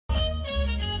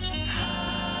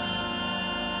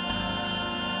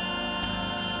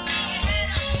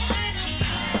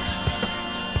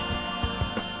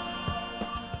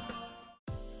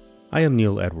I am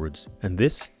Neil Edwards, and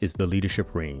this is the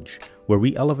Leadership Range, where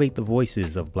we elevate the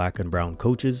voices of Black and Brown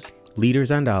coaches,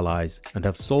 leaders, and allies, and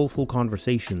have soulful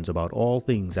conversations about all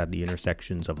things at the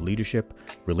intersections of leadership,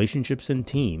 relationships and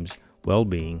teams,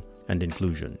 well-being, and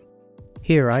inclusion.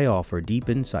 Here I offer deep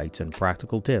insights and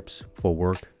practical tips for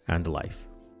work and life.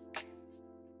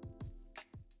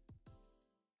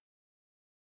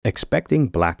 Expecting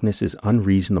blackness is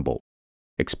unreasonable.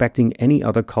 Expecting any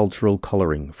other cultural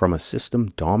coloring from a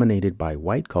system dominated by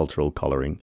white cultural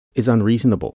coloring is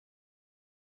unreasonable.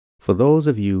 For those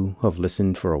of you who have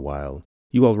listened for a while,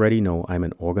 you already know I'm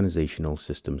an organizational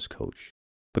systems coach.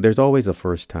 But there's always a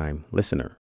first-time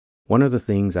listener. One of the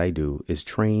things I do is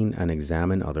train and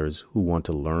examine others who want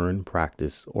to learn,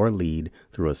 practice, or lead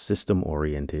through a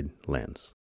system-oriented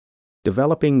lens.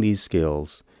 Developing these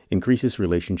skills increases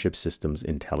relationship systems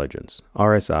intelligence,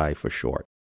 RSI for short.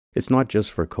 It's not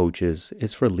just for coaches,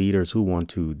 it's for leaders who want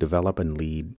to develop and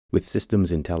lead with systems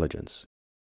intelligence,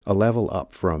 a level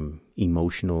up from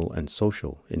emotional and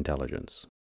social intelligence.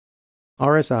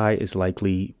 RSI is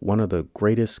likely one of the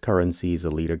greatest currencies a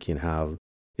leader can have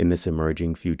in this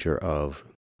emerging future of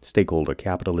stakeholder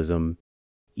capitalism,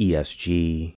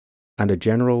 ESG, and a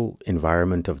general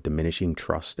environment of diminishing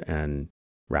trust and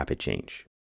rapid change.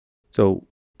 So,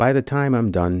 by the time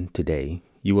I'm done today,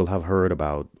 you will have heard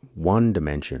about one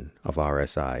dimension of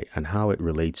RSI and how it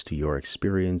relates to your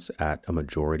experience at a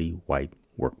majority white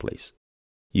workplace.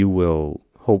 You will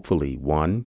hopefully,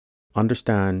 1,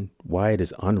 understand why it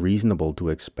is unreasonable to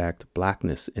expect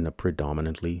blackness in a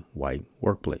predominantly white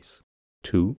workplace.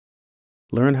 2,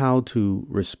 learn how to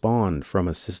respond from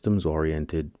a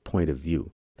systems-oriented point of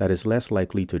view that is less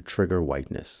likely to trigger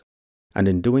whiteness, and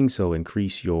in doing so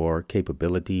increase your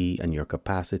capability and your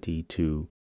capacity to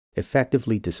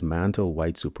effectively dismantle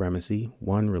white supremacy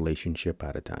one relationship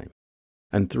at a time.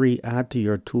 And 3, add to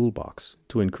your toolbox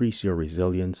to increase your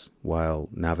resilience while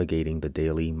navigating the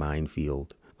daily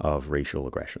minefield of racial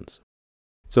aggressions.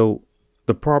 So,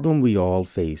 the problem we all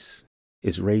face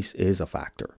is race is a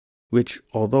factor, which,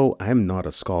 although I'm not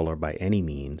a scholar by any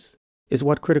means, is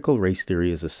what critical race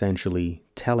theory is essentially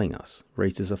telling us.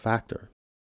 Race is a factor.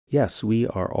 Yes, we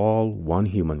are all one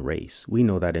human race. We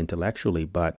know that intellectually,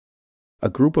 but a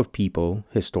group of people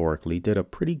historically did a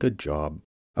pretty good job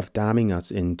of damming us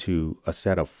into a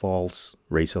set of false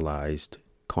racialized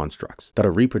constructs that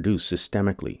are reproduced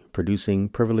systemically, producing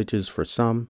privileges for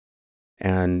some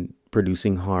and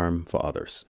producing harm for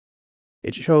others.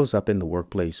 It shows up in the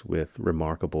workplace with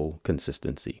remarkable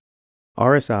consistency.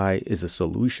 RSI is a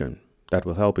solution that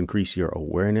will help increase your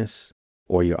awareness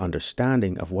or your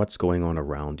understanding of what's going on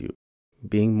around you,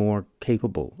 being more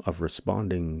capable of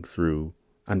responding through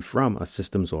and from a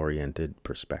systems-oriented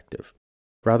perspective,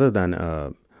 rather than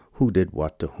a who did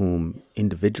what to whom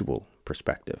individual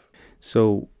perspective.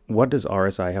 So what does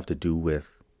RSI have to do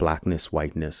with blackness,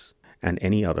 whiteness, and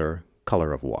any other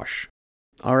color of wash?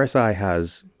 RSI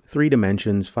has 3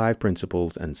 dimensions, 5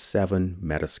 principles, and 7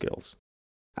 meta skills.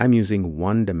 I'm using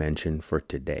one dimension for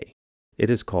today.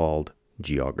 It is called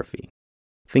geography.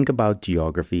 Think about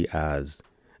geography as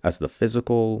the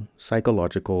physical,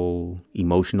 psychological,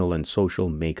 emotional, and social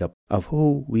makeup of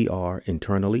who we are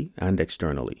internally and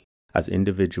externally, as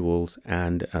individuals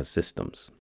and as systems.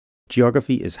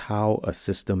 Geography is how a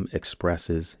system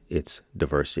expresses its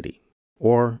diversity,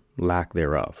 or lack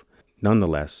thereof.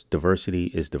 Nonetheless, diversity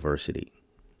is diversity.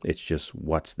 It's just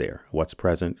what's there, what's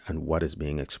present, and what is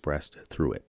being expressed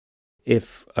through it.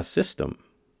 If a system,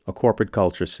 a corporate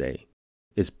culture say,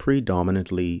 is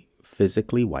predominantly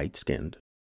physically white-skinned,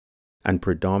 and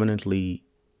predominantly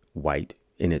white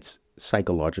in its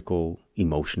psychological,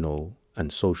 emotional,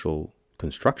 and social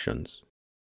constructions,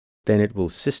 then it will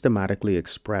systematically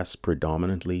express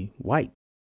predominantly white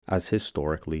as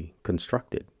historically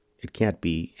constructed. It can't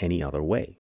be any other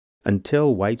way.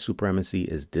 Until white supremacy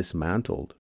is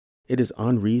dismantled, it is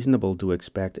unreasonable to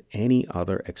expect any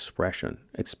other expression,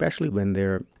 especially when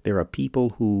there are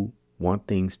people who want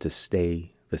things to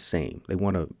stay the same. They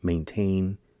want to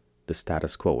maintain the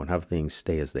status quo and have things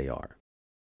stay as they are.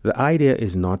 The idea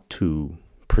is not to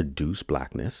produce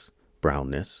blackness,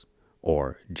 brownness,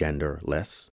 or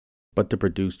genderless, but to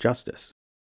produce justice.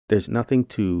 There's nothing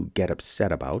to get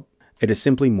upset about. It is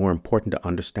simply more important to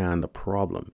understand the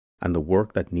problem and the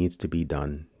work that needs to be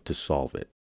done to solve it.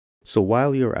 So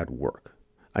while you're at work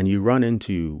and you run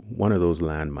into one of those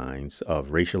landmines of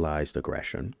racialized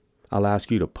aggression, I'll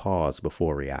ask you to pause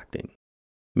before reacting.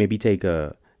 Maybe take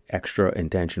a extra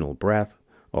intentional breath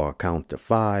or count to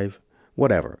 5,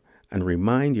 whatever, and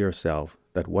remind yourself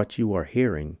that what you are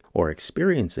hearing or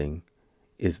experiencing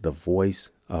is the voice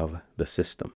of the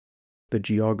system. the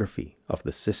geography of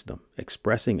the system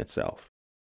expressing itself.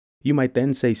 You might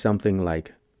then say something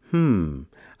like,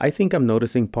 I think I'm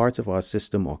noticing parts of our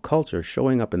system or culture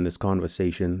showing up in this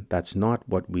conversation that's not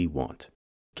what we want.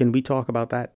 Can we talk about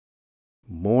that?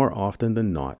 More often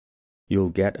than not, you'll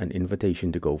get an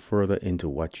invitation to go further into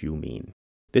what you mean.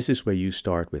 This is where you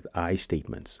start with I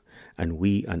statements and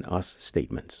we and us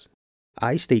statements.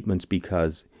 I statements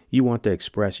because you want to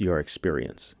express your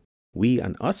experience. We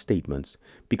and us statements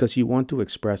because you want to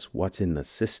express what's in the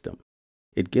system.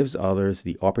 It gives others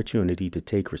the opportunity to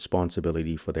take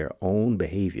responsibility for their own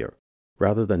behavior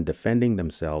rather than defending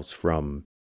themselves from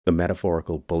the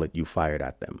metaphorical bullet you fired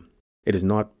at them. It is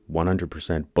not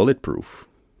 100% bulletproof,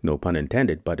 no pun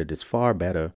intended, but it is far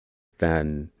better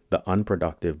than the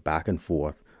unproductive back and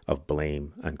forth of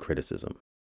blame and criticism.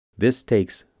 This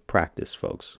takes practice,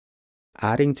 folks.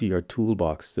 Adding to your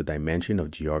toolbox the dimension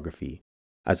of geography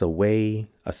as a way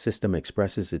a system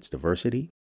expresses its diversity,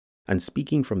 and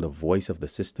speaking from the voice of the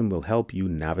system will help you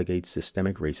navigate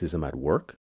systemic racism at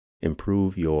work,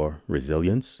 improve your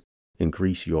resilience,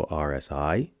 increase your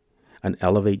RSI, and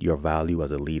elevate your value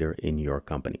as a leader in your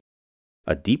company.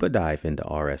 A deeper dive into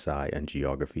RSI and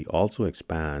geography also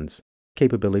expands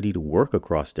capability to work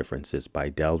across differences by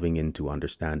delving into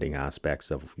understanding aspects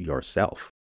of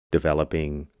yourself,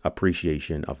 developing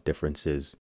appreciation of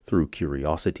differences through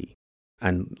curiosity,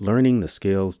 and learning the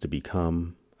skills to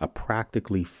become a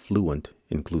practically fluent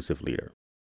inclusive leader.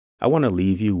 I want to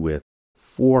leave you with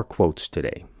 4 quotes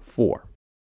today. 4.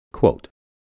 Quote,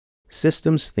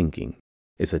 "Systems thinking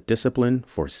is a discipline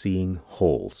for seeing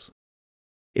wholes.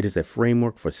 It is a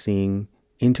framework for seeing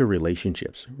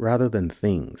interrelationships rather than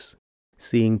things,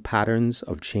 seeing patterns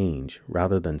of change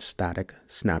rather than static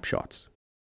snapshots."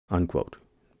 Unquote.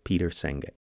 Peter Senge.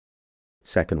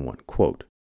 Second one, quote,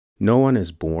 "No one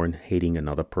is born hating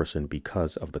another person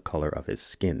because of the color of his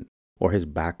skin, or his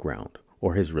background,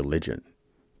 or his religion.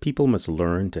 People must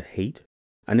learn to hate,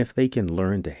 and if they can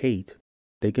learn to hate,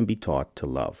 they can be taught to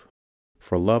love.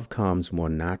 For love comes more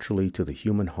naturally to the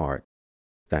human heart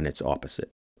than its opposite."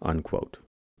 Unquote.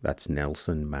 That's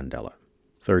Nelson Mandela.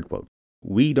 Third quote,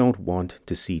 "We don't want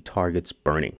to see targets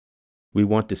burning. We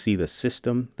want to see the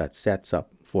system that sets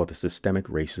up for the systemic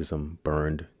racism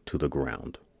burned to the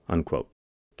ground." Unquote.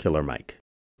 Killer Mike.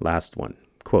 Last one,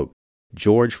 quote,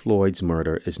 "George Floyd's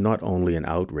murder is not only an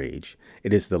outrage,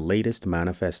 it is the latest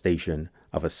manifestation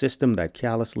of a system that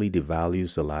callously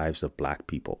devalues the lives of Black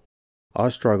people.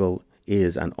 Our struggle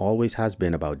is and always has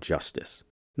been about justice,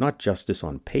 not justice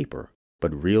on paper,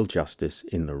 but real justice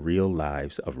in the real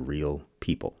lives of real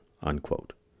people."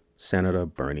 Unquote. Senator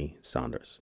Bernie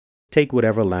Sanders. Take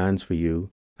whatever lands for you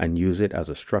and use it as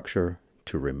a structure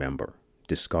to remember.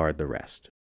 Discard the rest.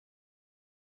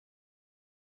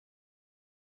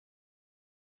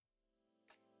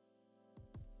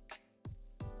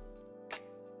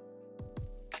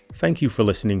 Thank you for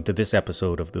listening to this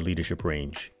episode of The Leadership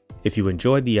Range. If you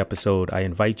enjoyed the episode, I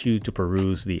invite you to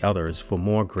peruse the others for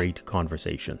more great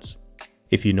conversations.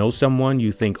 If you know someone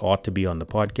you think ought to be on the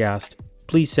podcast,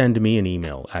 please send me an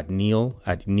email at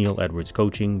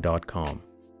neil@neiledwardscoaching.com.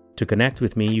 To connect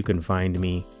with me, you can find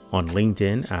me on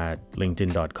LinkedIn at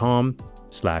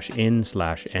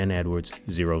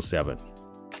linkedin.com/in/nedwards07.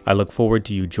 I look forward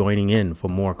to you joining in for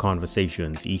more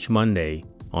conversations each Monday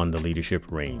on The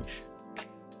Leadership Range.